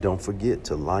Don't forget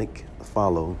to like,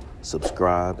 follow,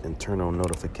 subscribe, and turn on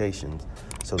notifications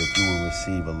so that you will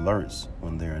receive alerts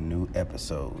when there are new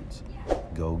episodes.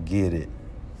 Go get it.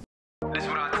 That's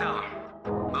what I tell 'em.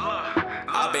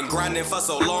 I've been grinding for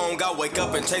so long, I wake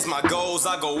up and chase my goals.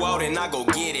 I go out and I go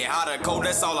get it. Hot or cold,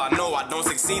 that's all I know. I don't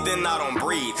succeed, then I don't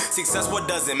breathe. Success, what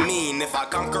does it mean? If I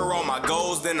conquer all my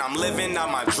goals, then I'm living out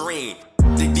my dream.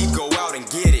 Dig deep, go out and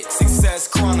get it. Success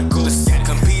Chronicles.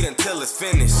 Compete until it's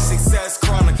finished. Success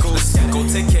Chronicles. Go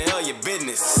take care of your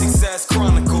business. Success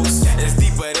Chronicles. It's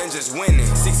deeper than just winning.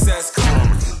 Success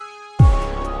Chronicles.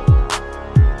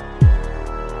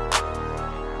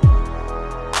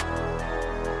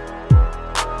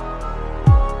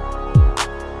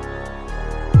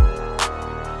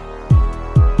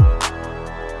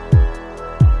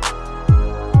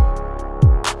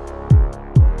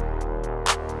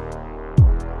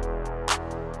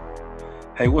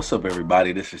 Hey, what's up,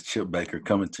 everybody? This is Chip Baker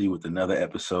coming to you with another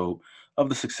episode of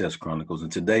the Success Chronicles.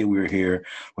 And today we're here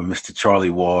with Mr. Charlie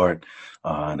Ward,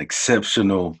 an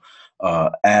exceptional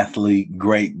athlete,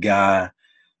 great guy,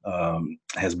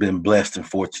 has been blessed and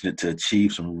fortunate to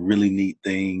achieve some really neat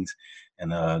things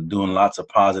and doing lots of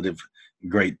positive,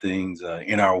 great things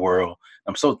in our world.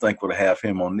 I'm so thankful to have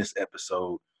him on this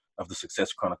episode of the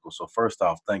Success Chronicles. So first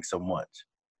off, thanks so much.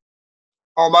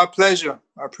 Oh, my pleasure.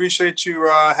 I appreciate you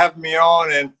having me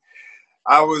on. And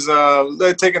I was a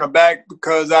little taken aback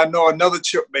because I know another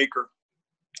Chip Baker.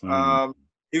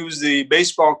 He was the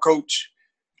baseball coach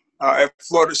at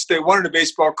Florida State, one of the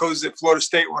baseball coaches at Florida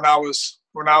State when I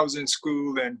was in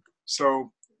school. And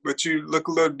so, but you look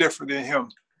a little different than him.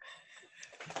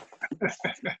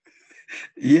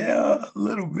 Yeah, a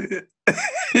little bit.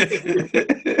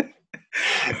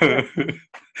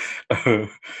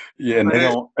 Yeah, and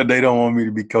they don't want me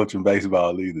to be coaching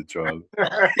baseball either, Charlie.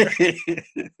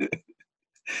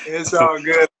 It's all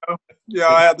good. Yeah,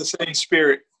 I have the same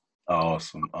spirit.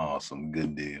 Awesome,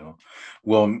 good deal.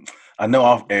 Well, I know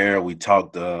off air we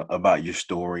talked about your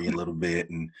story a little bit,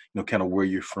 and kind of where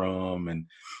you're from, and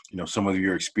some of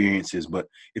your experiences. But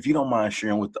if you don't mind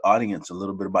sharing with the audience a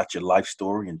little bit about your life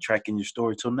story and tracking your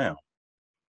story till now.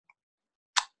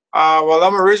 Well,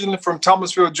 I'm originally from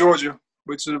Thomasville, Georgia,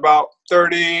 which is about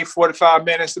 30, 45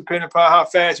 minutes, depending upon how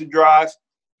fast you drive,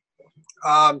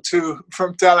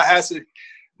 from Tallahassee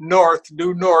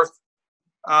due north.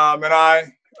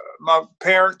 And my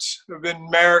parents have been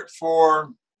married for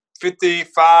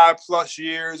 55 plus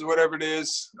years, whatever it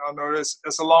is. I know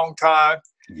that's a long time.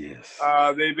 Yes.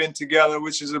 They've been together,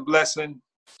 which is a blessing.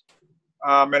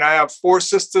 And I have 4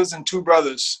 sisters and 2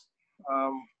 brothers.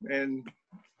 And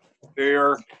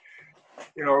they're,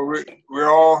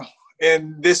 we're all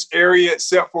in this area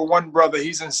except for one brother.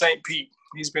 He's in St. Pete.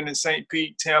 He's been in St.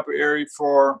 Pete, Tampa area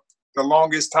for the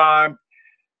longest time.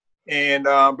 And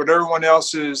but everyone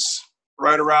else is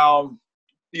right around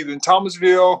either in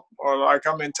Thomasville or like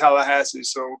I'm in Tallahassee.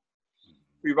 So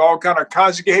we've all kind of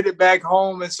conjugated back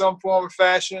home in some form or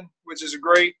fashion, which is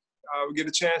great. We get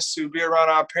a chance to be around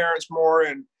our parents more,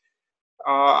 and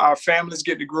our families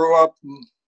get to grow up. And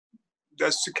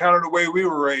that's kind of the way we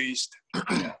were raised.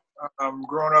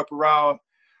 Growing up around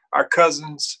our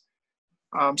cousins.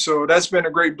 So that's been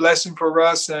a great blessing for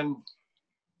us. And,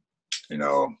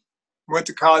 went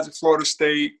to college at Florida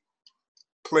State,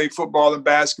 played football and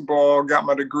basketball, got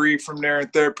my degree from there in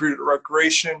therapeutic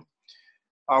recreation.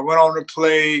 I went on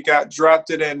to got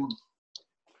drafted in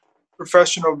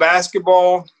professional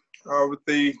basketball with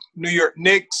the New York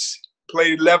Knicks,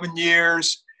 played 11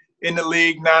 years in the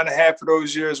league, 9.5 of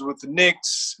those years with the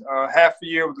Knicks, half a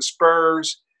year with the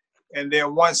Spurs, and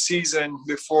then 1 season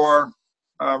before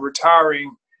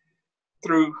retiring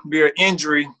via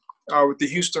injury with the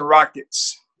Houston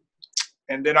Rockets.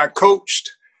 And then I coached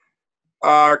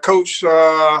with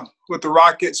the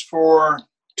Rockets for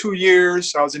 2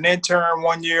 years. I was an intern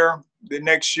 1 year. The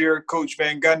next year, Coach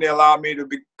Van Gundy allowed me to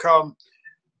become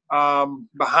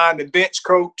behind the bench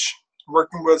coach,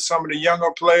 working with some of the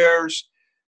younger players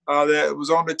that was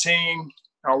on the team,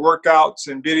 workouts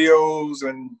and videos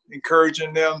and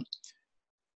encouraging them.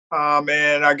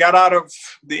 And I got out of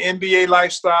the NBA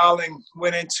lifestyle and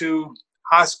went into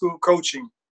high school coaching,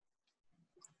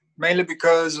 mainly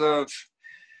because of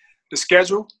the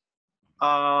schedule.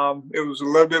 It was a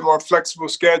little bit more flexible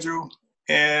schedule,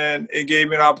 and it gave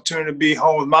me an opportunity to be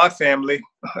home with my family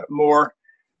more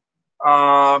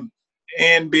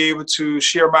and be able to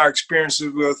share my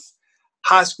experiences with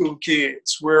high school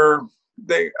kids where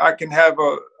I can have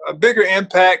a bigger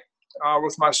impact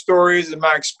with my stories and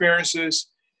my experiences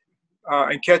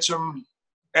and catch them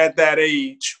at that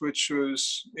age, which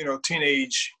was,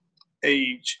 teenage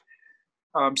age.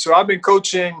 So I've been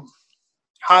coaching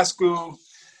high school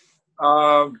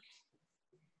um,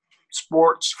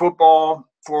 sports, football,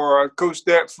 for coached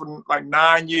that for like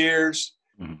 9 years.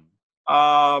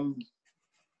 Mm-hmm.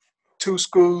 2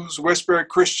 schools, Westbury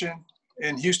Christian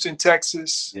in Houston,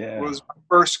 Texas, was my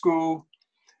first school.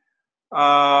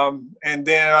 And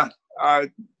then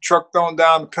I trucked on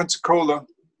down to Pensacola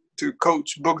to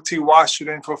coach Booker T.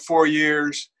 Washington for 4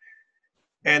 years.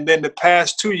 And then the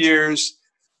past 2 years,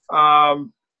 I've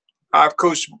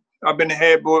been the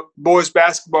head boys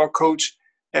basketball coach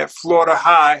at Florida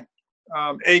High,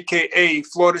 AKA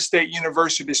Florida State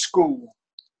University School.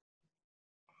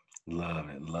 Love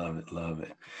it, love it, love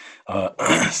it.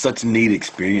 Such neat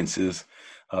experiences.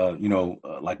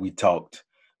 Like we talked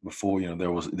before,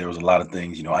 there was a lot of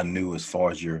things, I knew as far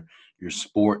as your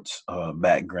sports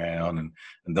background and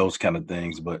those kind of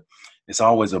things, but it's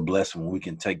always a blessing when we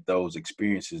can take those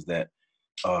experiences that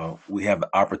we have the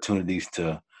opportunities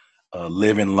to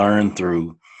live and learn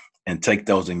through and take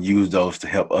those and use those to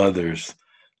help others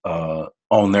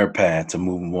on their path to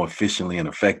move more efficiently and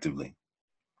effectively.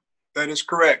 That is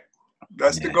correct.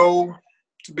 That's the goal,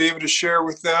 to be able to share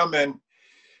with them and,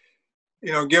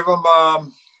 give them,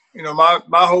 my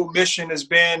whole mission has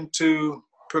been to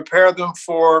prepare them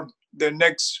for their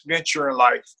next venture in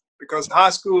life, because high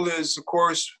school is, of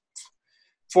course,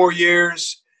 4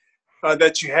 years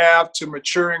that you have to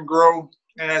mature and grow.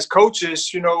 And as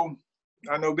coaches, I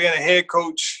know being a head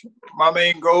coach, my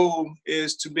main goal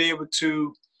is to be able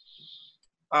to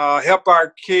help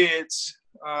our kids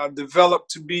develop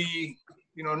to be,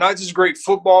 not just great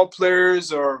football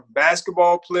players or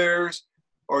basketball players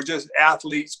or just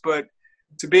athletes, but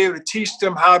to be able to teach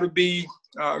them how to be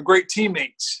great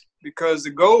teammates. Because the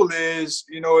goal is,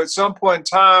 at some point in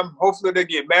time, hopefully they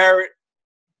get married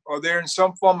or they're in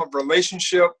some form of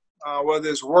relationship, whether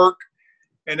it's work,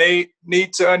 and they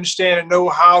need to understand and know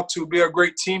how to be a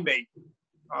great teammate,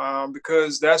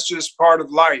 because that's just part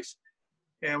of life.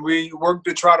 And we work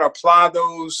to try to apply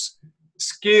those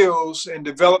skills and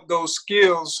develop those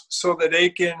skills so that they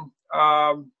can,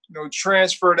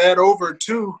 transfer that over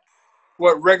to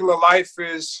what regular life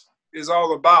is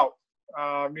all about.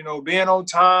 Being on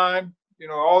time,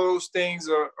 all those things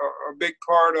are a big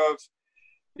part of,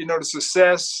 the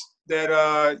success that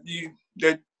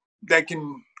that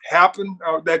can happen,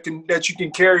 that you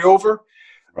can carry over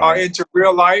into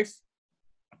real life.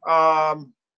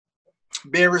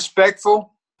 Being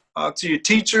respectful to your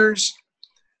teachers,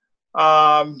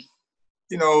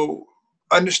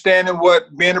 understanding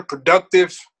what being a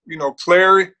productive,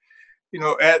 player,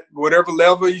 at whatever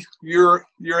level you're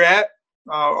at,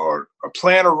 or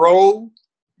playing a role,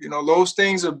 those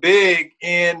things are big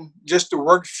in just the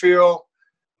work field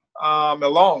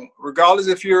alone. Regardless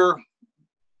if you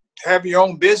have your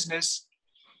own business,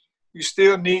 you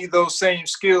still need those same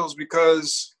skills,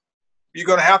 because you're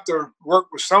going to have to work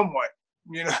with someone.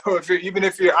 Even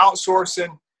if you're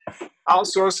outsourcing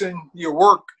your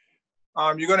work,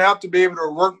 you're going to have to be able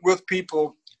to work with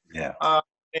people. Yeah.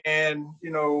 And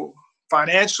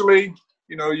financially,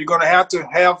 you're going to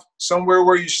have somewhere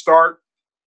where you start.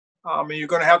 And you're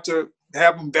going to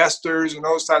have investors and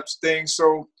those types of things.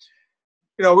 So,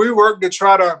 we work to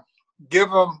try to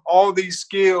give them all these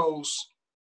skills,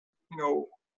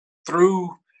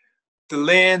 through the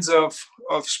lens of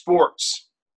sports.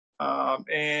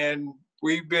 And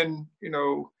we've been,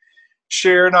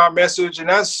 sharing our message, and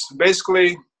that's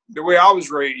basically the way I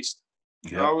was raised.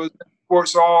 Yep. I was in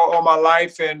sports all my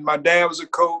life, and my dad was a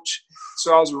coach,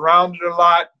 so I was around it a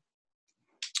lot.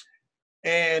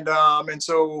 And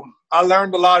so I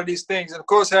learned a lot of these things. And of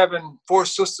course, having 4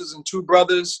 sisters and 2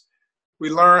 brothers, we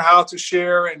learn how to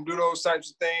share and do those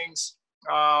types of things.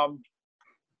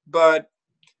 But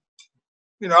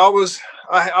I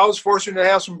was fortunate to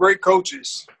have some great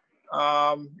coaches.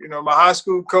 My high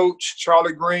school coach,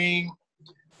 Charlie Green,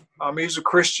 he's a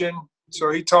Christian,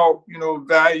 so he taught,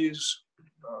 values,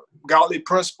 godly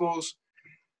principles.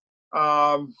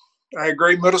 I had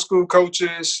great middle school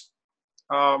coaches,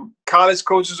 college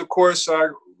coaches. Of course, I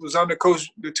was under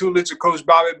the tutelage of Coach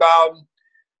Bobby Bowden,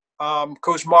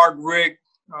 Coach Mark Rick,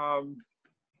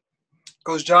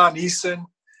 Coach John Eason.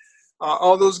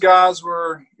 All those guys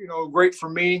were, great for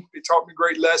me. They taught me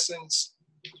great lessons.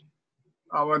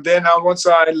 And then once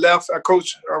I left, I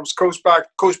was coached by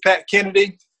Coach Pat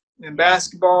Kennedy in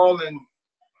basketball, and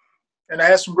I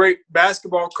had some great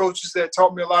basketball coaches that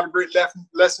taught me a lot of great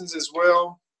lessons as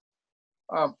well.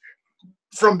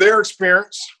 From their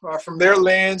experience, from their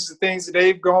lens, the things that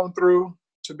they've gone through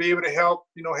to be able to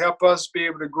help us be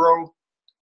able to grow.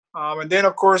 And then,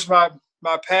 of course, my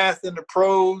path in the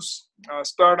pros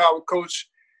started out with Coach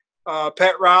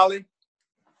Pat Riley,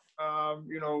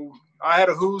 You know, I had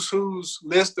a who's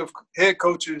list of head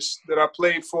coaches that I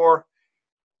played for.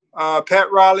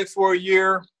 Pat Riley for a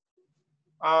year,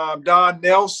 Don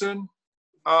Nelson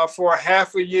for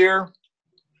half a year,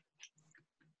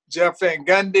 Jeff Van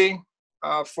Gundy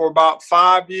for about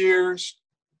 5 years,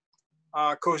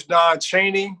 Coach Don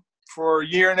Chaney for a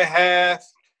year and a half.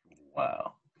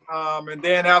 Wow. And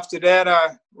then after that,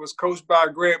 I was coached by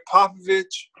Greg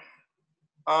Popovich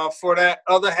for that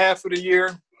other half of the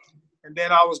year. And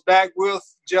then I was back with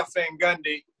Jeff Van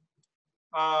Gundy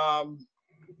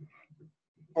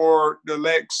for the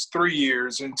next 3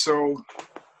 years. And so,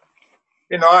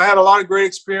 you know, I had a lot of great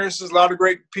experiences, a lot of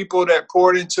great people that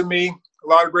poured into me, a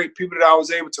lot of great people that I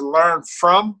was able to learn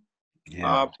from,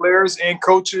 players and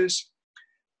coaches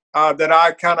that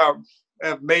I kind of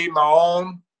have made my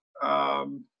own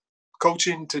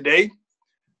coaching today.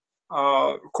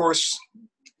 Of course,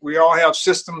 we all have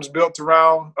systems built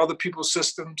around other people's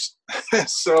systems.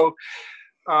 So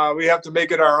we have to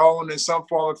make it our own in some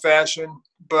form or fashion.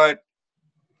 But,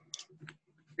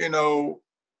 you know,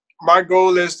 my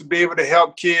goal is to be able to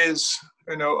help kids,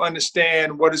 you know,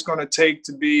 understand what it's going to take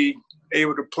to be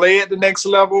able to play at the next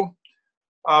level.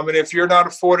 And if you're not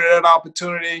afforded that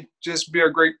opportunity, just be a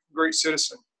great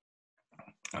citizen.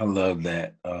 I love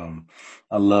that.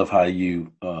 I love how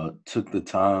you took the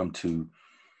time to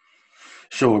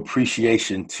show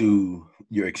appreciation to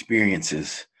your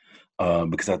experiences,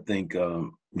 because I think,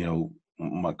 you know,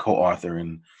 my co-author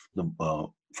in the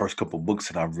first couple of books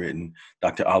that I've written,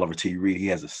 Dr. Oliver T. Reed, he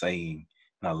has a saying,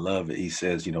 and I love it. He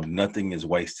says, you know, nothing is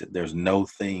wasted. There's no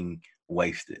thing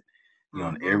wasted. You know,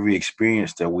 in every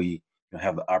experience that we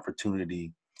have the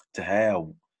opportunity to have,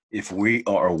 if we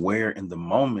are aware in the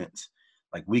moment,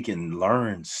 like we can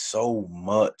learn so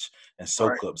much and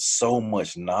soak up so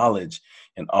much knowledge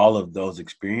in all of those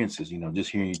experiences. You know,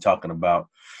 just hearing you talking about,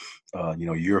 you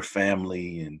know, your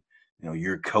family and, you know,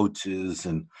 your coaches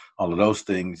and all of those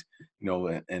things, you know,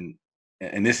 and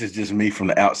this is just me from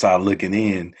the outside looking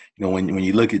in. You know, when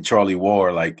you look at Charlie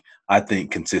Ward, like, I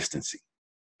think consistency.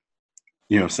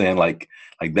 You know what I'm saying? Like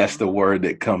that's the word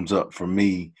that comes up for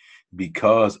me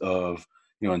because of,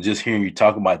 you know, and just hearing you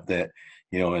talk about that,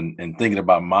 you know, and thinking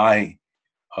about my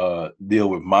deal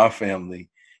with my family.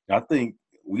 I think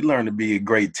we learn to be a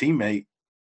great teammate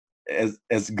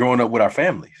as growing up with our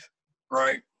families.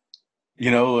 Right.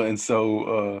 You know, and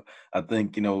so I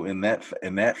think, you know, in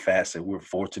that facet, we're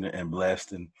fortunate and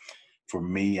blessed. And for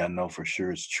me, I know for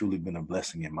sure it's truly been a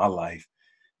blessing in my life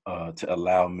to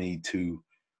allow me to,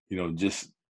 you know, just,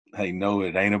 hey, no,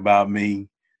 it ain't about me.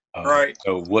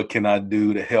 So what can I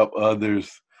do to help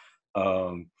others?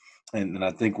 And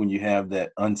I think when you have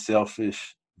that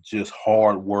unselfish, just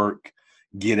hard work,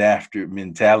 get after it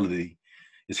mentality,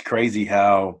 it's crazy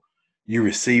how you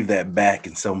receive that back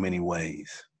in so many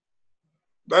ways.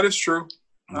 That is true.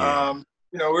 Yeah.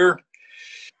 You know,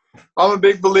 I'm a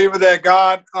big believer that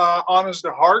God honors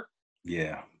the heart.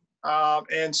 Yeah.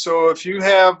 And so if you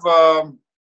have,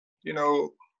 you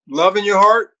know, love in your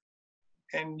heart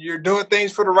and you're doing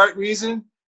things for the right reason,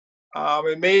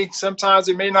 sometimes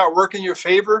it may not work in your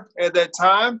favor at that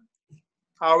time.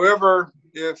 However,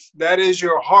 if that is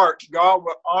your heart, God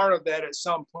will honor that at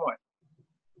some point.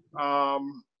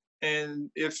 And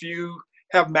if you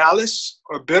have malice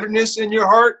or bitterness in your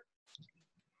heart,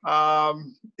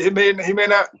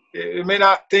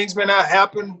 things may not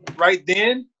happen right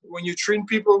then when you're treating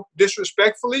people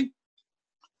disrespectfully,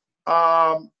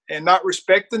 and not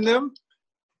respecting them.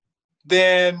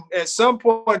 Then at some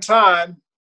point in time,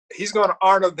 he's going to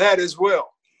honor that as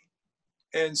well.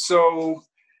 And so,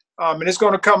 and it's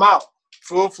going to come out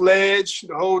full-fledged,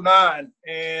 the whole nine,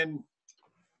 and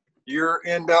you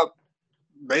end up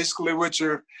basically with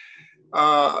your,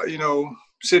 you know,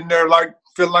 sitting there like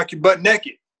feeling like you're butt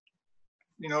naked.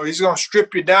 You know, he's going to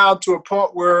strip you down to a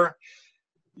point where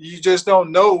you just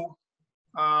don't know.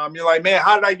 You're like, man,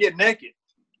 how did I get naked?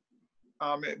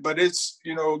 But it's,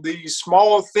 you know, these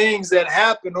small things that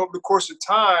happen over the course of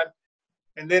time.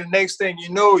 And then the next thing you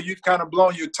know, you've kind of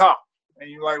blown your top. And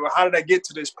you're like, well, how did I get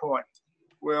to this point?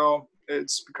 Well,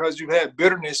 it's because you've had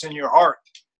bitterness in your heart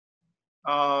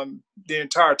the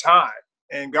entire time.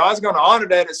 And God's going to honor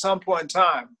that at some point in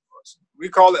time. We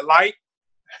call it light.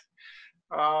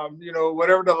 You know,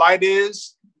 whatever the light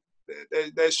is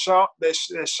that's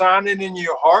shining in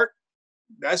your heart,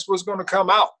 that's what's going to come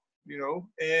out, you know.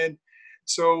 And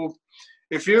so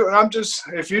if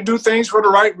you do things for the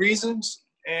right reasons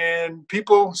and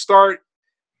people start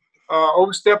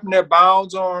overstepping their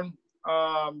bounds on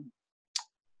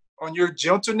your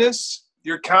gentleness,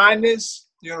 your kindness,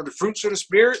 you know, the fruits of the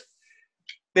Spirit,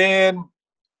 then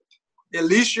at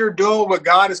least you're doing what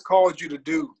God has called you to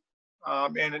do.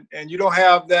 and you don't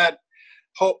have that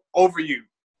hope over you.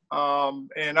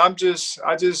 And I just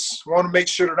want to make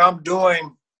sure that I'm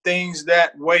doing things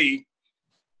that way.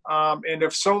 And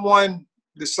if someone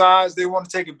decides they want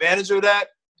to take advantage of that,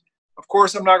 of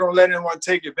course, I'm not going to let anyone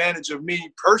take advantage of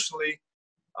me personally.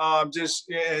 And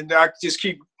I just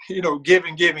keep,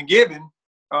 giving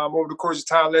over the course of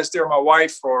time, unless they're my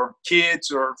wife or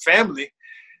kids or family.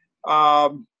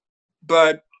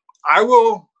 But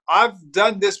I've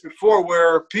done this before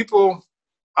where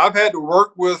I've had to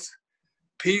work with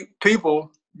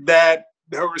people that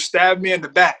would stab me in the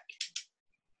back.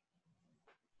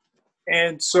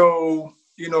 And so,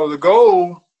 the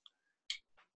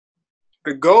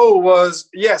goal was,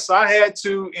 yes, I had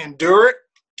to endure it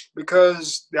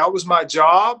because that was my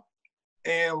job.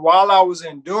 And while I was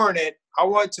enduring it, I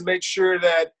wanted to make sure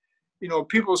that,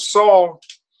 people saw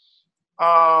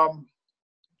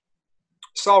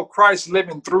Christ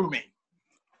living through me.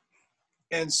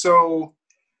 And so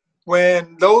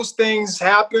when those things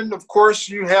happen, of course,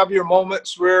 you have your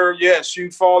moments where, yes,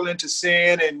 you fall into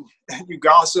sin and you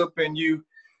gossip and you're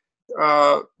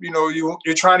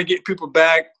trying to get people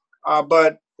back,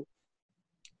 but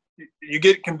you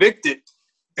get convicted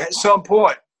at some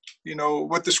point,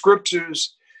 with the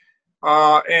scriptures,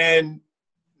 and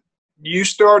you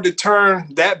start to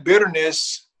turn that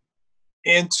bitterness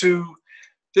into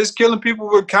just killing people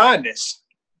with kindness,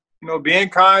 being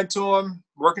kind to them,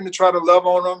 working to try to love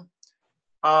on them,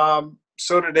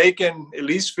 so that they can at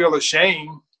least feel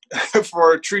ashamed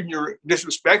for treating you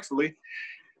disrespectfully,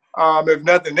 if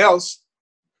nothing else.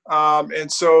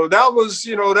 And so that was,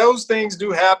 those things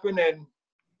do happen. And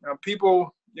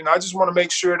people, I just want to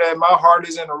make sure that my heart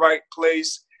is in the right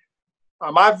place.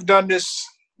 I've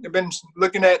been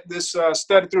looking at this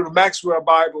study through the Maxwell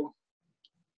Bible.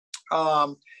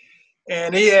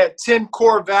 And he had 10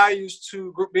 core values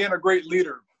to being a great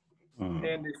leader.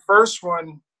 And the first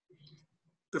one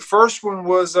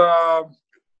was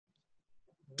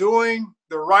doing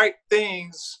the right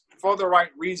things for the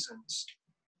right reasons.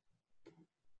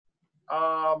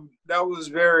 That was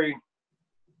very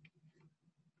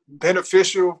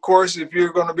beneficial, of course, if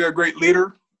you're going to be a great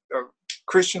leader, a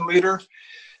Christian leader.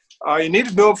 You need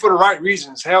to do it for the right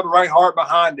reasons, have the right heart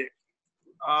behind it.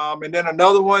 And then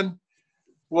another one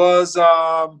was,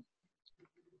 what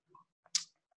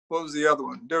was the other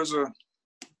one? There's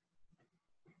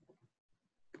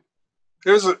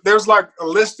like a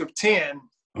list of 10.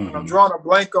 And I'm drawing a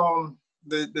blank on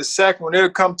the second one. It'll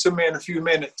come to me in a few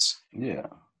minutes. Yeah.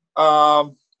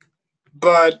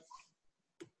 But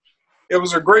it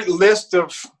was a great list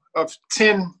of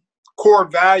 10 core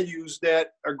values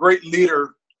that a great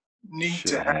leader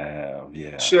should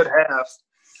have.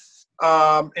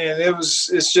 And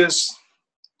it's just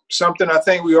something I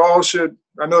think we all should.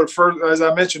 I know as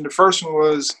I mentioned, the first one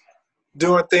was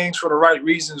doing things for the right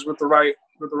reasons with the right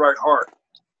heart.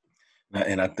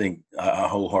 And I think I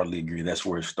wholeheartedly agree. That's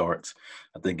where it starts.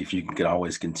 I think if you can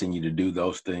always continue to do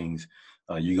those things,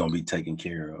 you're going to be taken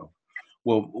care of.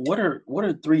 Well, what are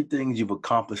 3 things you've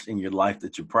accomplished in your life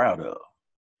that you're proud of?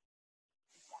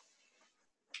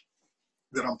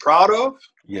 That I'm proud of?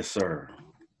 Yes, sir.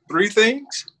 3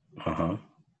 things? Uh-huh.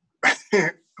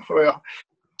 Well,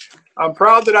 I'm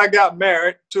proud that I got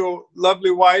married to a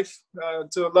lovely wife,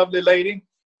 to a lovely lady.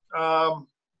 That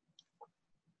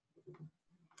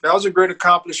was a great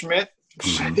accomplishment.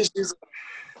 Mm-hmm.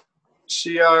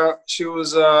 She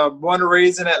was born and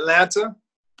raised in Atlanta,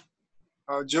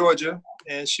 Georgia,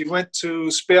 and she went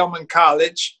to Spelman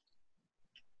College.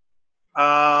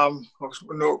 Of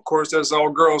course, that's all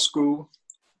girls school.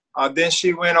 Then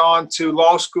she went on to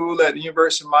law school at the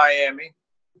University of Miami,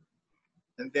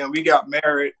 and then we got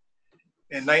married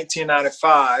in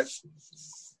 1995.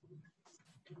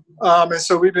 And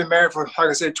so we've been married for, like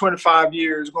I said, 25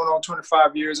 years, going on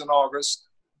 25 years in August.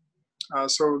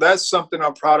 So that's something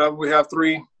I'm proud of. We have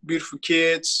 3 beautiful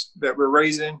kids that we're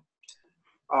raising,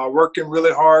 working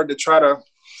really hard to try to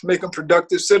make them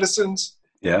productive citizens.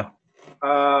 Yeah.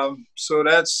 So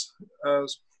that's,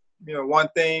 one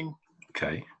thing.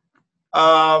 Okay.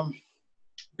 I'm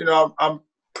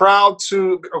proud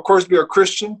to, of course, be a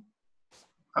Christian.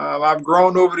 I've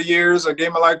grown over the years. I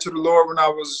gave my life to the Lord when I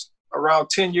was around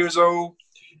 10 years old.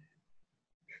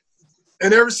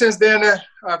 And ever since then,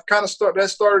 I've kind of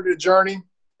started the journey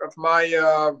of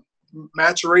my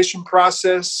maturation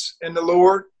process in the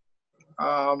Lord.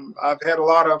 I've had a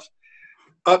lot of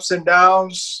ups and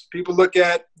downs. People look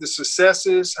at the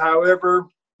successes. However,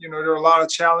 there are a lot of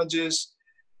challenges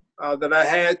that I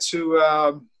had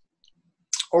to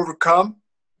overcome.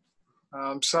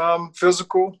 Some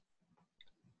physical,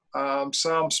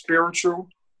 some spiritual,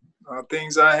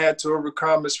 things I had to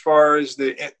overcome as far as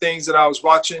the things that I was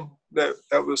watching that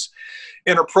was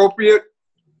inappropriate.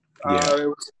 Yeah.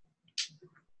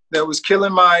 That was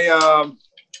killing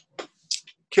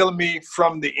me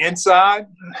from the inside.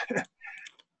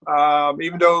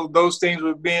 Even though those things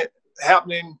were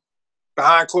happening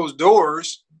behind closed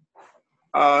doors,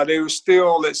 they were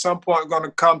still at some point going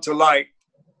to come to light.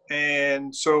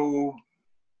 And so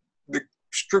the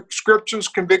scriptures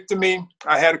convicted me.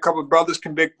 I had a couple of brothers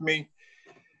convict me,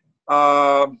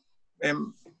 and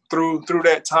through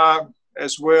that time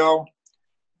as well.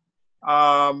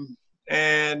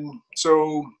 And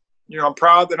so, I'm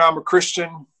proud that I'm a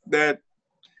Christian that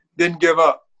didn't give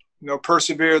up,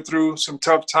 persevered through some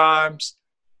tough times.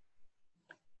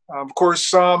 Of course,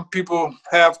 some people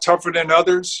have tougher than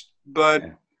others, but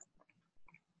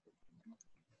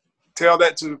tell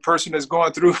that to the person that's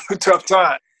going through a tough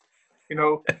time.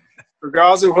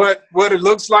 Regardless of what it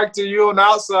looks like to you on the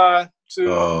outside, to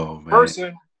the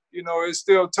person, it's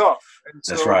still tough. And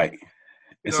that's right.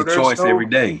 It's a choice every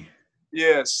day.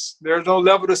 Yes, there's no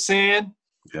level to sin.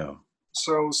 Yeah.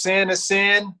 So sin is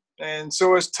sin, and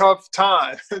so it's tough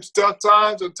times. It's tough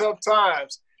times or tough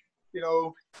times,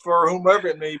 for whomever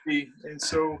it may be. And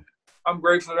so I'm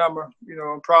grateful that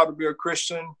I'm proud to be a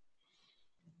Christian.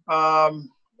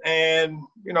 And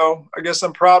I guess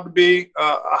I'm proud to be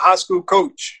a high school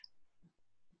coach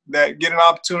that get an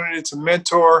opportunity to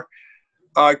mentor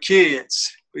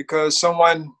kids because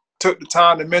someone took the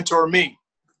time to mentor me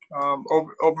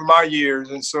over my years.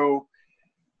 And so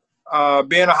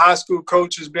being a high school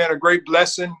coach has been a great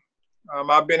blessing.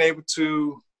 I've been able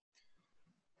to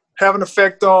have an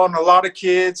effect on a lot of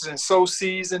kids and sow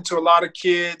seeds into a lot of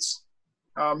kids,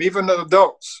 even the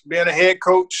adults. Being a head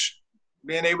coach,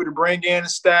 being able to bring in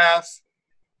staff,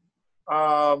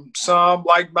 some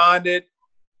like-minded,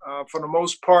 for the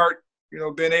most part,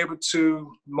 being able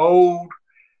to mold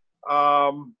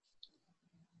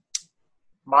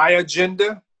my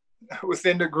agenda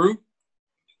within the group.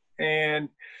 And,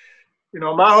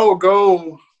 my whole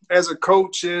goal as a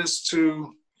coach is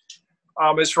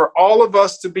for all of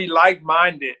us to be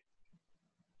like-minded,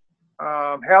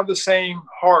 have the same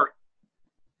heart.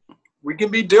 We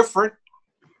can be different,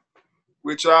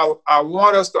 which I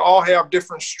want us to all have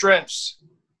different strengths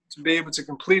to be able to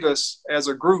complete us as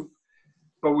a group.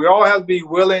 But we all have to be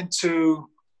willing to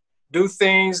do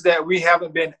things that we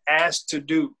haven't been asked to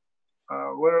do.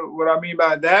 What I mean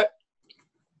by that?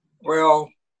 Well,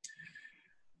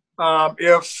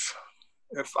 if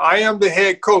I am the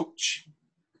head coach,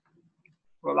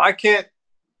 well, I can't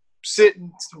sit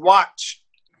and watch.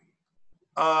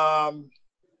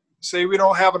 Say we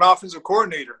don't have an offensive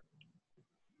coordinator.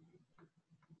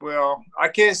 Well, I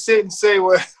can't sit and say,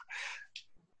 well,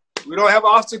 we don't have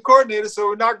an offensive coordinator,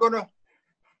 so I'm not going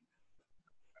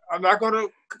to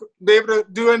be able to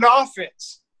do an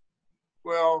offense.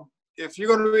 Well, if you're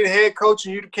going to be the head coach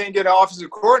and you can't get an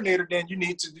offensive coordinator, then you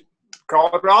need to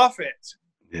call it an offense.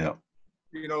 Yeah.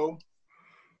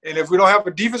 And if we don't have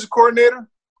a defensive coordinator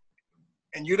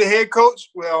and you're the head coach,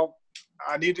 well,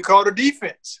 I need to call the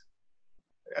defense.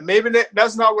 And maybe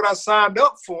that's not what I signed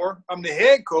up for. I'm the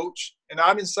head coach, and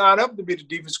I didn't sign up to be the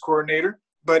defense coordinator.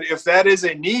 But if that is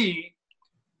a need,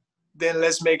 then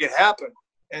let's make it happen.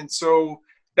 And so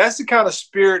that's the kind of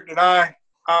spirit that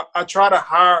I try to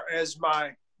hire as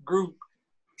my group,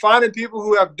 finding people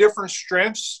who have different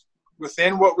strengths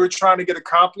within what we're trying to get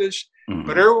accomplished. Mm-hmm.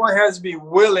 But everyone has to be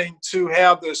willing to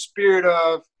have the spirit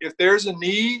of, if there's a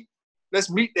need, let's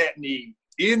meet that need.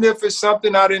 Even if it's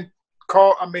something I didn't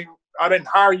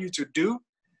hire you to do,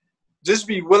 just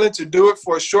be willing to do it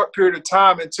for a short period of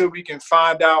time until we can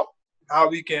find out how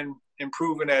we can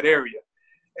improve in that area.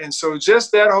 And so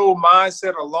just that whole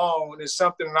mindset alone is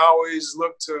something that I always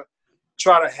look to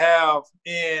try to have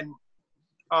in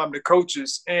the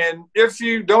coaches. And if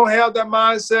you don't have that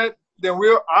mindset, then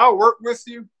I'll work with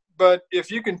you. But if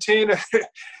you continue to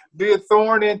be a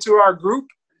thorn into our group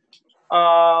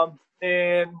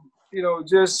and,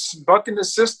 just bucking the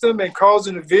system and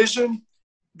causing division,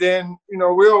 then,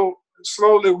 we'll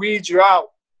slowly weed you out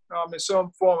in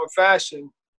some form or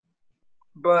fashion.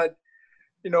 But,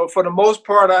 for the most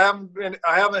part, I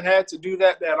haven't had to do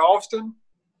that often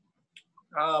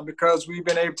because we've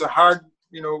been able to hire,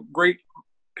 great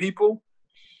people.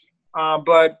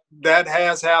 But that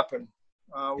has happened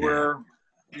where,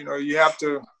 you have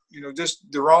to, just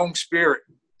the wrong spirit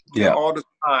all the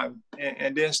time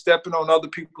and then stepping on other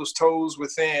people's toes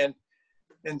within.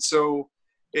 And so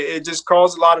it just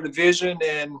caused a lot of division.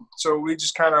 And so we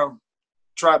just kind of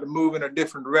tried to move in a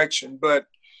different direction. But,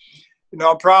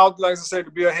 I'm proud, like I said,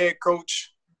 to be a head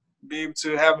coach, be able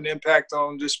to have an impact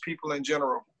on just people in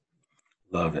general.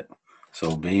 Love it.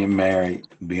 So being married,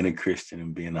 being a Christian,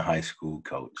 and being a high school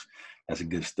coach, that's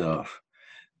good stuff.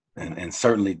 And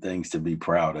certainly things to be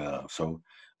proud of. So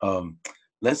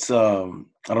let's I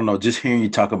don't know, just hearing you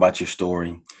talk about your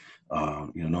story,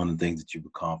 knowing the things that you've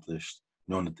accomplished,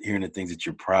 hearing the things that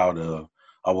you're proud of,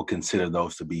 I will consider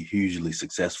those to be hugely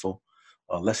successful.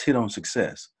 Let's hit on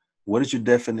success. What is your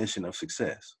definition of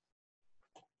success?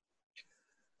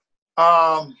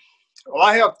 Well,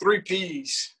 I have 3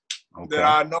 P's that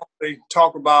I normally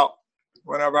talk about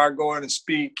whenever I go in and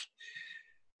speak.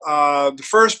 The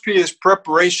first P is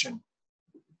preparation.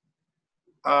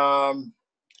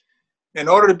 In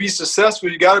order to be successful,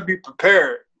 you got to be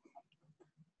prepared.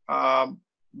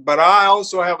 But I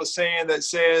also have a saying that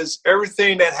says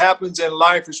everything that happens in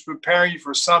life is preparing you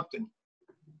for something.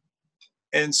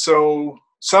 And so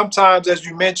sometimes, as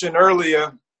you mentioned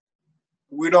earlier,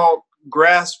 we don't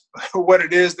grasp what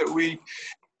it is that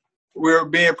we're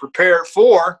being prepared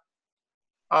for.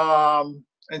 And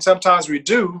sometimes we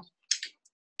do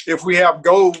if we have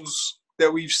goals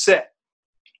that we've set.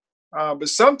 But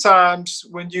sometimes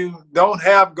when you don't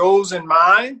have goals in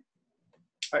mind,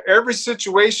 every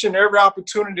situation, every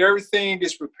opportunity, everything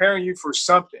is preparing you for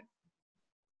something.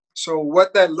 So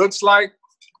what that looks like,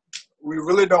 we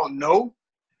really don't know.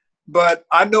 But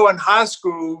I know in high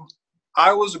school,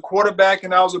 I was a quarterback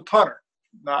and I was a punter.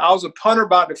 Now, I was a punter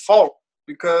by default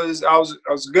because I was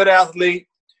a good athlete,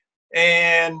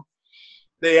 and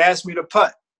they asked me to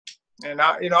punt. And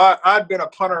I'd been a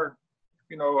punter.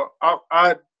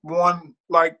 I won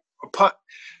like a punt,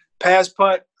 pass,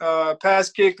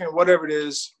 kick, and whatever it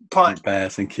is, punt,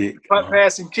 pass and kick,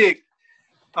 pass and kick.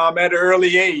 At an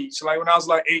early age, like when I was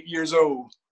like 8 years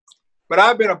old. But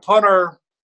I've been a punter,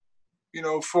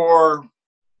 for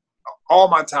all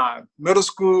my time, middle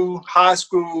school, high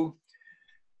school,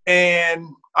 and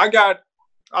I got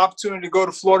opportunity to go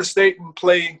to Florida State and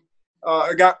play.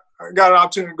 I got an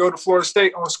opportunity to go to Florida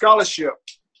State on scholarship,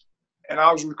 and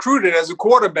I was recruited as a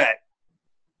quarterback.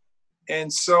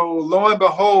 And so, lo and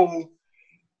behold,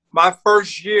 my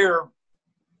first year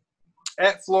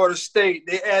at Florida State,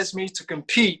 they asked me to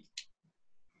compete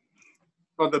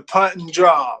for the punting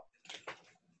job.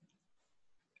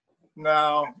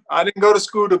 Now, I didn't go to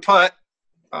school to punt.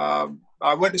 I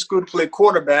went to school to play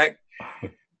quarterback.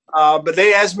 But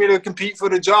they asked me to compete for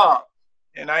the job,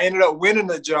 and I ended up winning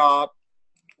the job.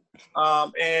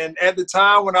 And at the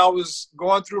time when I was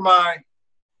going through my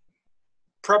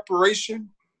preparation,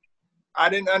 I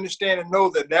didn't understand and know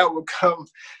that would come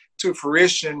to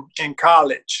fruition in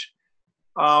college.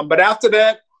 But after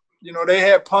that, they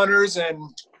had punters, and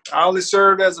I only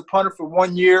served as a punter for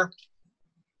 1 year.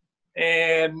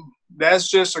 And that's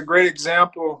just a great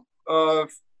example of,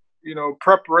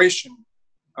 preparation,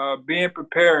 being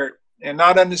prepared, and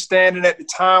not understanding at the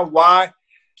time why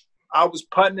I was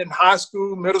punting in high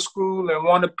school, middle school, and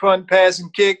won the punt, pass,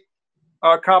 and kick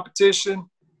competition.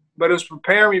 But it was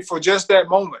preparing me for just that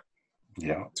moment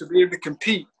to be able to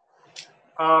compete.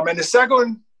 And the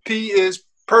second P is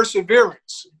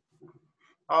perseverance.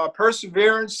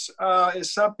 Perseverance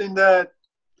is something that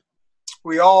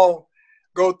we all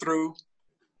go through.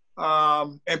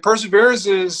 And perseverance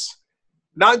is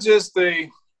not just the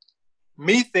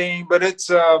me thing, but it's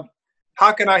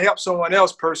how can I help someone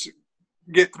else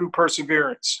get through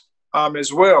perseverance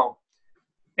as well.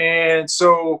 And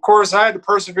so, of course, I had to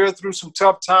persevere through some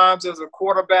tough times as a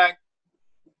quarterback.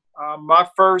 My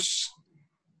first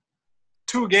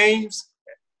 2 games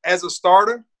as a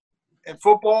starter in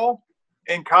football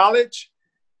in college,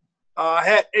 I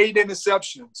had 8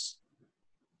 interceptions.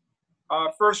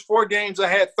 First 4 games, I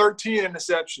had 13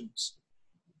 interceptions.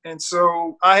 And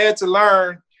so I had to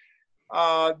learn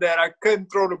that I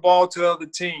couldn't throw the ball to the other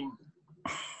team.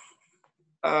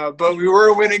 But we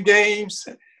were winning games.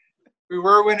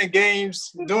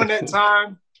 During that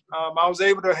time. I was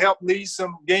able to help lead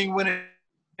some game-winning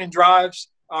drives,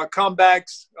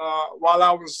 comebacks while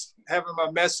I was having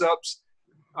my mess-ups.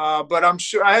 But I'm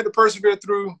sure I had to persevere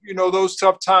through, those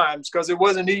tough times because it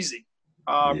wasn't easy.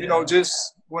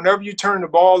 Just whenever you turn the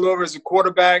ball over as a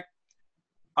quarterback,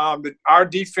 our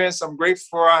defense, I'm grateful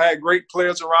for. I had great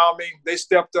players around me. They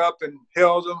stepped up and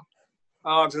held them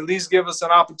to at least give us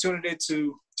an opportunity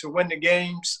to win the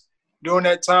games during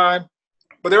that time.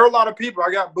 But there were a lot of people.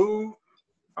 I got booed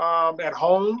at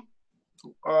home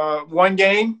 1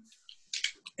 game.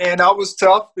 And I was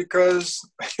tough because,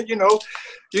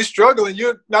 you're struggling.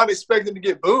 You're not expecting to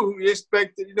get booed. You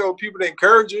expect, people to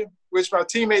encourage you, which my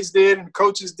teammates did and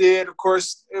coaches did. Of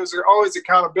course, it was always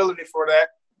accountability for that,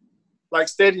 like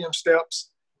stadium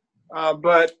steps.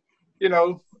 But,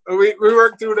 we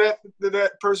worked through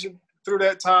that person through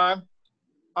that time.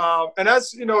 And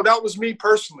that's, that was me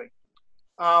personally.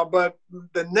 But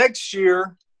the next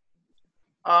year,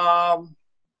 I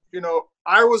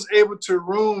was able to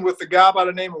room with a guy by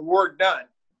the name of Ward Dunn.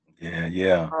 Yeah,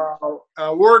 yeah.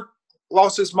 Ward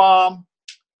lost his mom.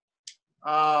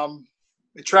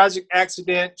 A tragic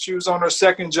accident. She was on her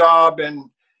second job, and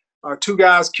two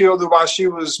guys killed her while she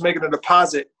was making a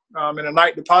deposit in a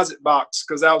night deposit box,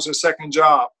 because that was her second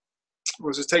job,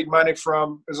 was to take money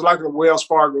from, it was like a Wells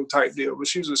Fargo type deal, but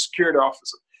she was a security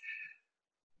officer.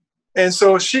 And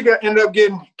so she ended up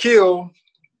getting killed,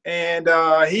 and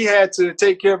he had to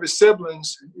take care of his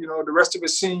siblings, the rest of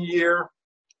his senior year.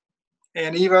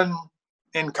 And even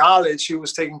in college, he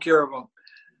was taking care of them.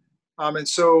 And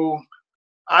so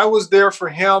I was there for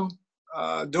him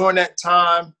during that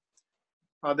time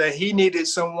that he needed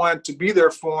someone to be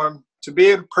there for him, to be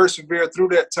able to persevere through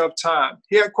that tough time.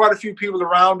 He had quite a few people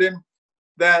around him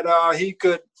that he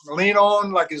could lean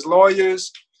on, like his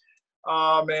lawyers,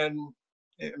 and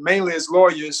mainly his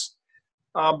lawyers.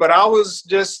 But I was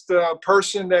just a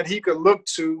person that he could look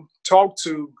to, talk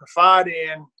to, confide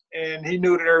in, and he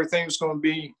knew that everything was going to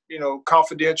be,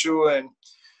 confidential and,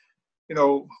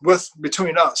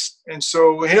 between us. And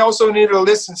so he also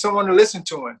needed someone to listen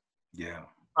to him. Yeah.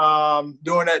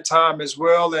 During that time as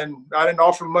well. And I didn't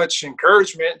offer much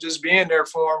encouragement. Just being there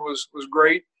for him was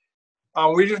great.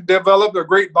 We just developed a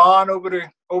great bond over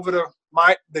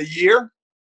the year.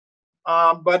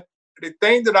 But the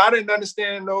thing that I didn't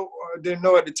understand, didn't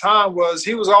know at the time, was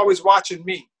he was always watching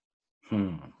me.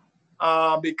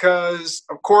 Because,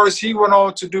 of course, he went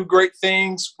on to do great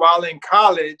things while in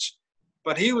college,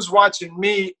 but he was watching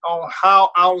me on how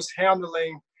I was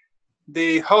handling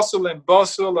the hustle and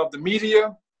bustle of the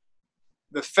media,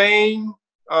 the fame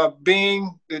of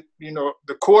being the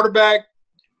quarterback,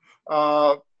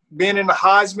 being in the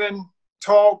Heisman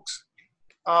talks.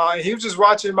 He was just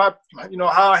watching how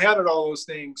I handled all those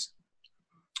things.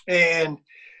 And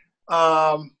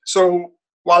so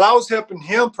while I was helping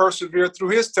him persevere through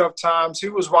his tough times, he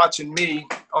was watching me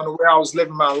on the way I was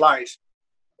living my life.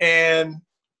 And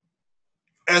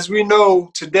as we know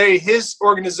today, his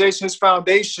organization, his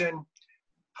foundation,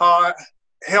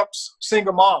 helps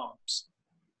single moms.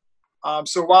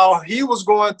 So while he was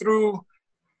going through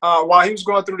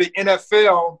the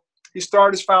NFL, he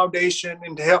started his foundation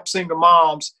and to help single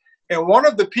moms. And one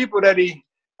of the people that he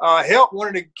helped, one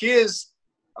of the kids'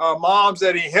 moms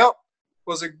that he helped,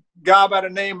 was a guy by the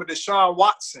name of Deshaun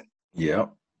Watson. Yeah.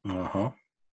 Uh-huh.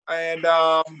 And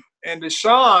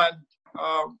Deshaun,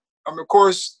 of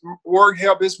course, Ward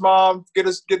helped his mom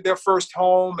get their first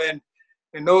home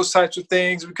and those types of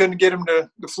things. We couldn't get him to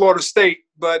Florida State,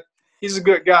 but he's a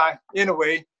good guy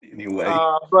anyway.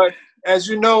 But as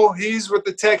you know, he's with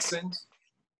the Texans.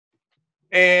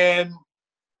 And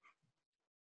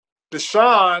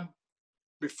Deshaun,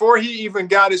 before he even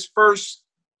got his first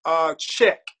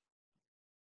check,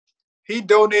 he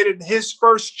donated his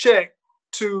first check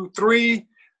to 3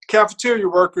 cafeteria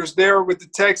workers there with the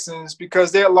Texans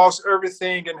because they had lost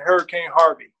everything in Hurricane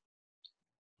Harvey.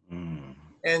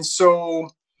 And so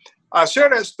I share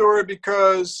that story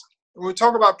because when we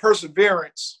talk about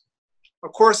perseverance,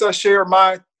 of course, I share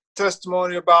my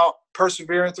testimony about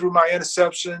persevering through my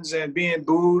interceptions and being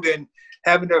booed and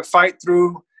having to fight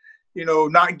through,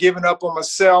 not giving up on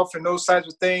myself and those types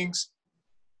of things.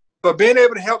 But being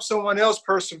able to help someone else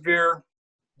persevere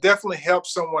definitely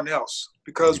helps someone else,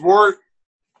 because Ward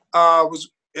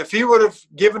if he would have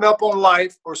given up on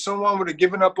life, or someone would have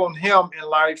given up on him in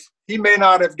life, he may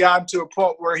not have gotten to a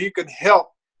point where he could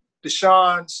help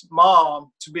Deshaun's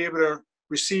mom to be able to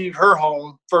receive her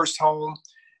first home.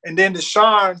 And then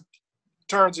Deshaun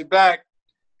turns it back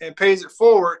and pays it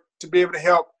forward to be able to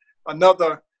help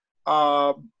another,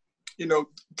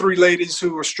 3 ladies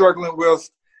who were struggling with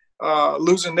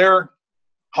losing their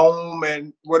home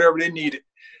and whatever they needed,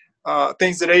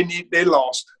 things that they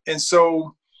lost. And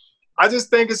so I just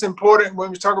think it's important when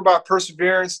we talk about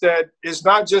perseverance that it's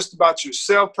not just about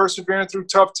yourself persevering through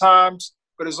tough times,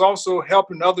 but it's also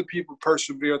helping other people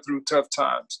persevere through tough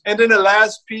times. And then the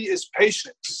last P is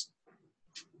patience.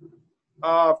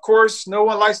 Of course, no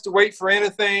one likes to wait for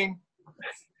anything.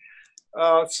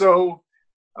 But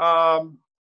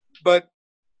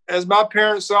as my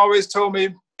parents always told me,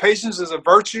 patience is a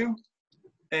virtue,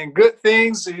 and good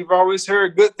things, you've always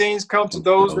heard, good things come to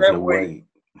those that wait.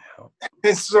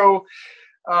 And so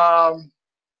a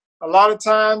lot of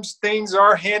times things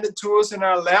are handed to us in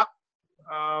our lap.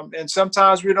 And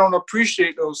sometimes we don't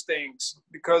appreciate those things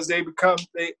because they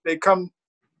come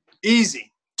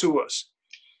easy to us.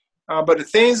 But the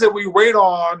things that we wait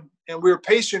on and we're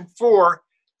patient for,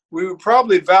 we would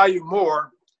probably value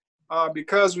more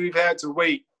because we've had to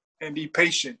wait. and be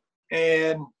patient.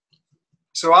 And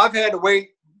so I've had to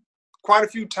wait quite a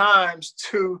few times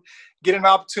to get an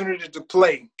opportunity to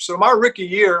play. So my rookie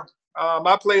year,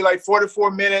 I played like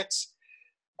 44 minutes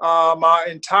my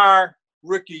entire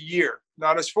rookie year.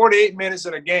 Now, there's 48 minutes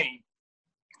in a game.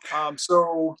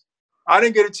 So I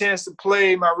didn't get a chance to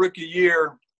play my rookie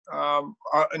year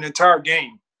an entire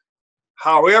game.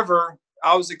 However,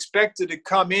 I was expected to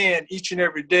come in each and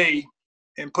every day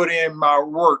and put in my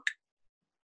work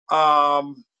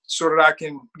so that I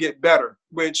can get better,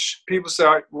 which people say,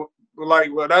 well,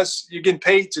 you're getting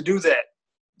paid to do that.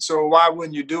 So why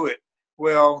wouldn't you do it?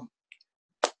 Well,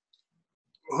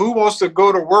 who wants to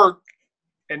go to work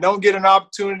and don't get an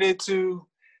opportunity to,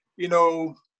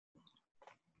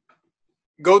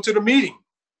 go to the meeting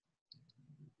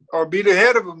or be the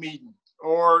head of a meeting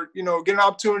or, get an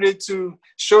opportunity to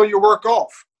show your work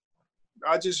off?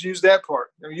 I just use that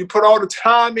part. You put all the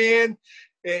time in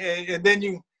and then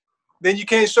you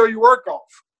can't show your work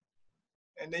off.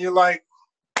 And then you're like,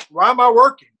 why am I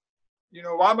working?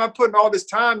 Why am I putting all this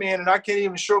time in and I can't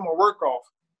even show my work off?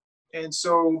 And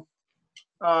so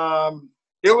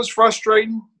it was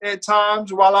frustrating at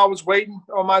times while I was waiting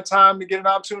on my time to get an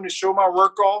opportunity to show my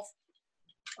work off.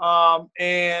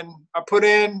 And I put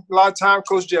in a lot of time with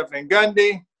Coach Jeff Van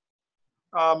Gundy.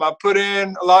 I put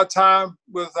in a lot of time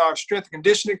with our strength and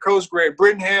conditioning coach, Greg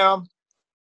Brittingham.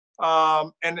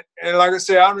 And like I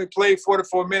said, I only played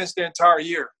 44 minutes the entire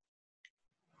year.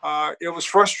 It was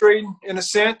frustrating in a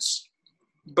sense,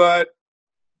 but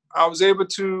I was able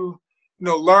to,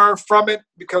 learn from it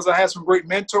because I had some great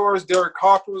mentors. Derek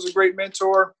Harper was a great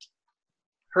mentor.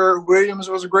 Herb Williams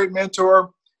was a great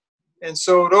mentor. And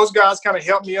so those guys kind of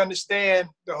helped me understand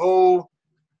the whole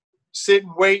sit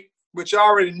and wait, which I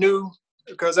already knew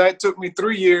because it took me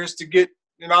 3 years to get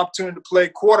an opportunity to play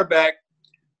quarterback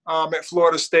at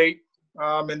Florida State.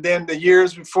 And then the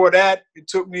years before that, it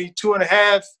took me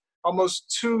 2.5,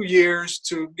 almost 2 years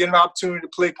to get an opportunity to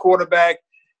play quarterback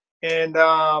and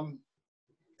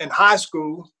in high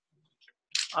school.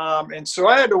 And so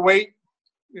I had to wait.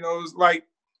 It was like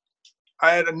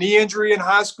I had a knee injury in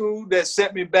high school that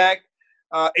set me back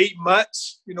 8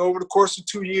 months, over the course of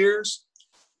 2 years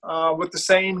with the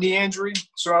same knee injury.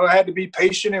 So I had to be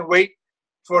patient and wait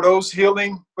for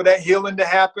that healing to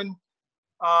happen.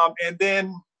 And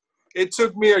then it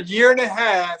took me 1.5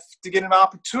 years to get an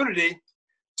opportunity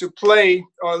to play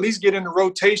or at least get in the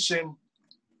rotation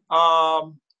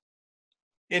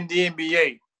in the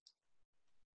NBA.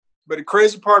 But the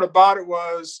crazy part about it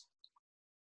was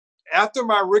after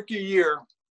my rookie year,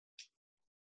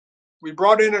 we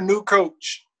brought in a new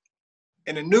coach,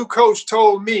 and the new coach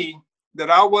told me that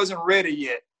I wasn't ready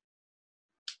yet.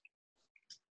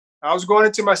 I was going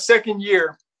into my second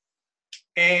year,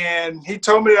 and he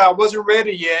told me that I wasn't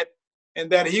ready yet and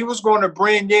that he was going to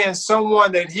bring in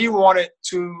someone that he wanted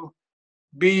to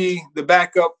be the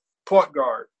backup point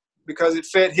guard because it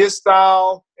fit his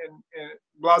style and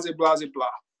blah, blah, blah, blah.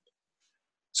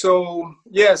 So,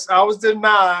 yes, I was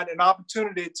denied an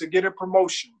opportunity to get a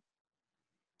promotion,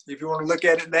 if you want to look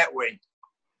at it that way.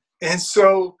 And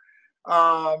so,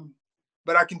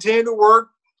 but I continued to work.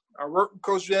 I worked with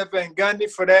Coach Jeff Van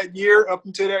Gundy for that year, up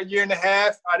until that 1.5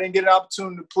 years. I didn't get an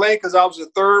opportunity to play because I was a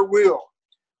third wheel.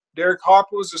 Derek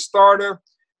Harper was the starter,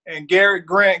 and Garrett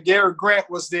Grant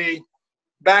was the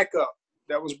backup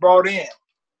that was brought in.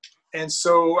 And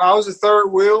so I was a third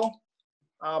wheel,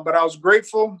 but I was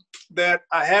grateful that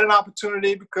I had an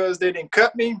opportunity because they didn't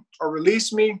cut me or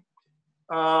release me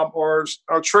or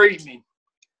trade me.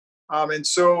 And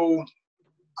so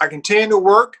I continued to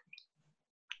work.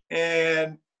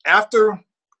 And after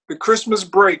the Christmas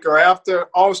break or after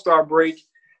All-Star break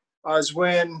is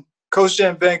when Coach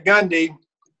Jeff Van Gundy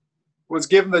was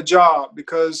given the job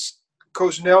because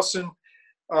Coach Nelson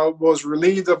was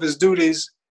relieved of his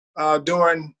duties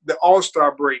during the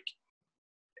All-Star break.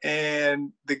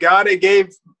 And the guy that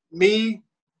gave me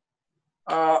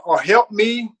or helped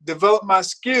me develop my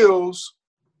skills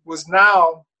was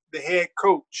now the head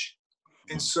coach.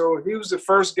 And so he was the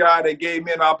first guy that gave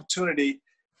me an opportunity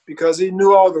because he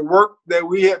knew all the work that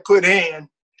we had put in,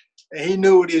 and he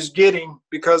knew what he was getting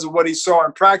because of what he saw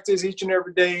in practice each and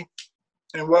every day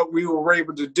and what we were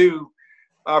able to do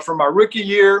from my rookie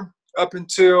year up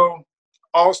until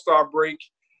All-Star break.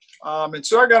 And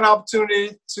so I got an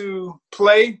opportunity to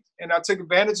play, and I took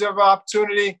advantage of the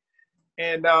opportunity.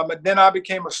 And then I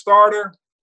became a starter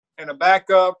and a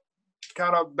backup,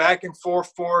 kind of back and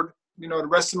forth for, the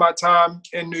rest of my time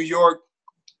in New York.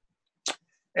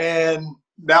 And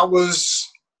that was,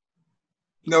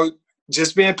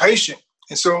 just being patient.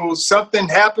 And so something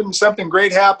happened, something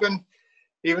great happened,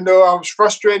 even though I was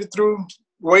frustrated through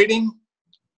waiting.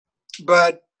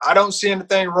 but I don't see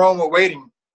anything wrong with waiting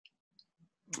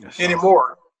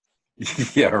anymore.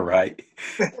 Yeah, right.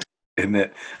 And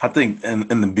that, I think, and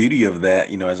the beauty of that,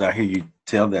 you know, as I hear you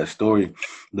tell that story,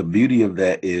 the beauty of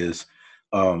that is,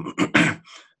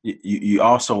 you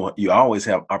always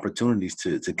have opportunities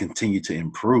to continue to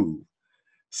improve.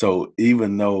 So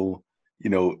even though, you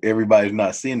know, everybody's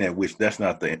not seeing that, which that's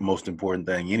not the most important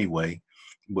thing anyway,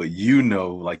 but you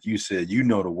know, like you said, you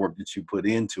know the work that you put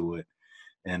into it.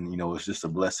 And, you know, it's just a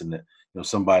blessing that, you know,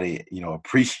 somebody, you know,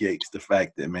 appreciates the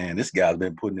fact that, man, this guy's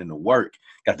been putting in the work,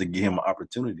 got to give him an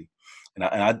opportunity.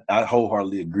 And I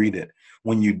wholeheartedly agree that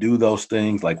when you do those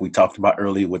things, like we talked about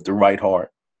earlier, with the right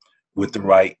heart, with the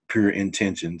right pure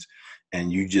intentions,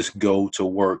 and you just go to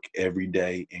work every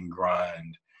day and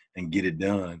grind and get it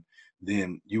done,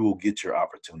 then you will get your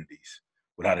opportunities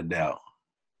without a doubt.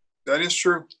 That is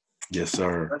true. Yes,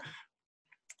 sir.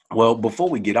 Well, before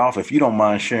we get off, if you don't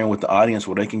mind sharing with the audience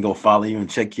where they can go follow you and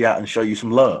check you out and show you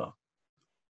some love.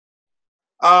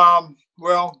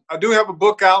 Well, I do have a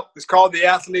book out. It's called The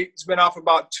Athlete. It's been out for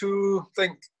about a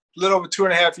little over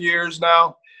 2.5 years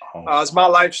now. It's my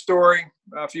life story.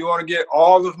 If you want to get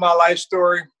all of my life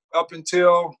story up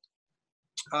until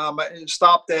I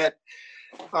stopped at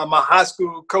my high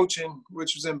school coaching,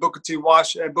 which was in Booker T.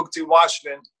 Washington.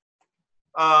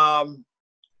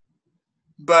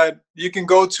 But you can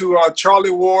go to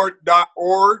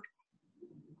charlieward.org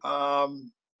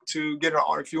to get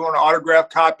if you want an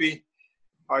autographed copy.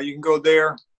 You can go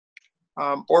there,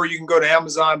 or you can go to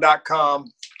Amazon.com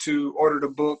to order the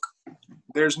book.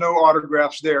 There's no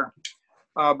autographs there,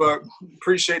 but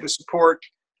appreciate the support.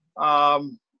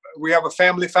 We have a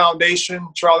family foundation,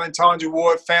 Charlie and Tanja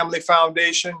Ward Family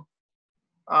Foundation,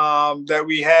 that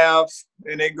we have,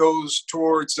 and it goes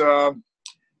towards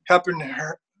helping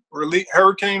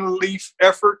hurricane relief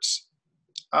efforts.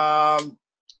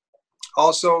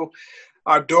 Also,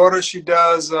 our daughter, she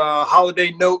does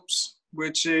holiday notes,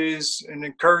 which is an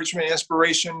encouragement,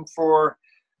 inspiration for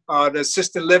the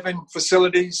assisted living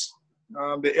facilities,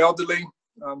 the elderly.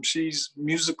 She's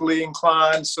musically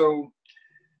inclined, so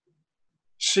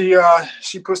she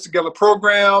puts together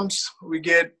programs. We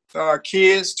get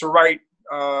kids to write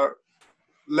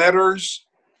letters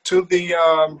to the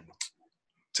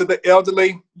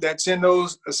elderly that's in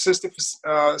those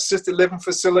assisted living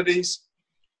facilities.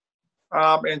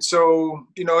 And so,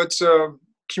 you know, it's a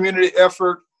community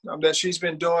effort that she's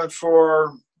been doing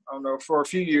for a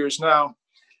few years now.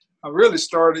 I really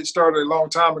started a long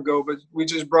time ago, but we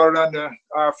just brought it under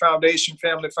our foundation,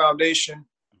 family foundation.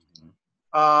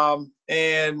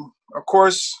 And of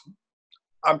course,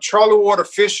 I'm Charlie Ward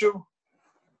Official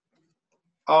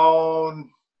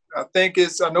on, I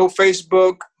know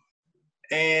Facebook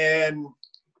and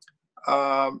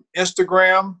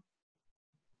Instagram,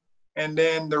 and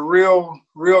then the real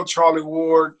Charlie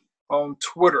Ward on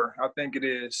Twitter, I think it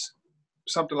is,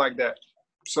 something like that.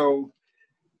 So,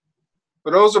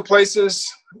 but those are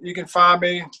places you can find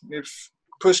me. If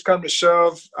push come to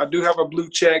shove, I do have a blue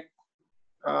check,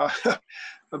 on,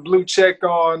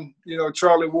 you know,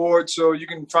 Charlie Ward, so you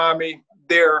can find me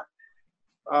there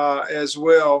as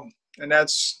well, and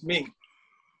that's me.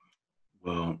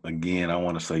 Well, again, I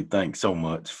want to say thanks so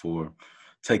much for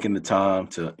taking the time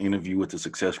to interview with the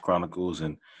Success Chronicles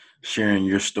and sharing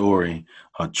your story.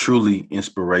 Truly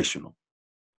inspirational.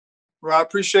 Well, I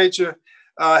appreciate you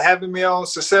having me on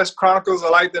Success Chronicles. I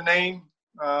like the name,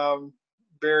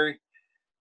 very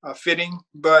fitting.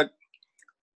 But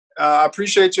I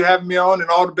appreciate you having me on,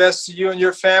 and all the best to you and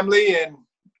your family and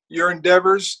your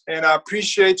endeavors. And I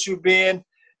appreciate you being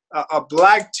a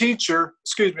black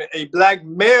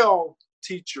male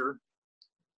teacher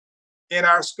in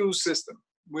our school system,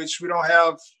 which we don't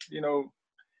have, you know,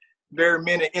 very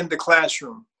many in the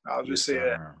classroom. I'll just say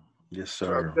that. Yes, sir.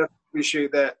 So I definitely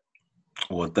appreciate that.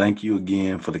 Well, thank you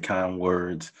again for the kind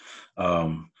words.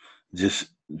 Just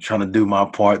trying to do my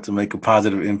part to make a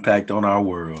positive impact on our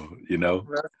world, you know.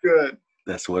 That's good.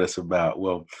 That's what it's about.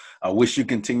 Well, I wish you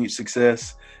continued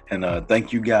success, and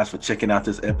thank you guys for checking out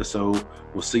this episode.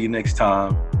 We'll see you next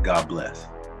time. God bless.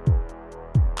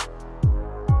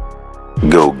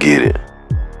 Go get it.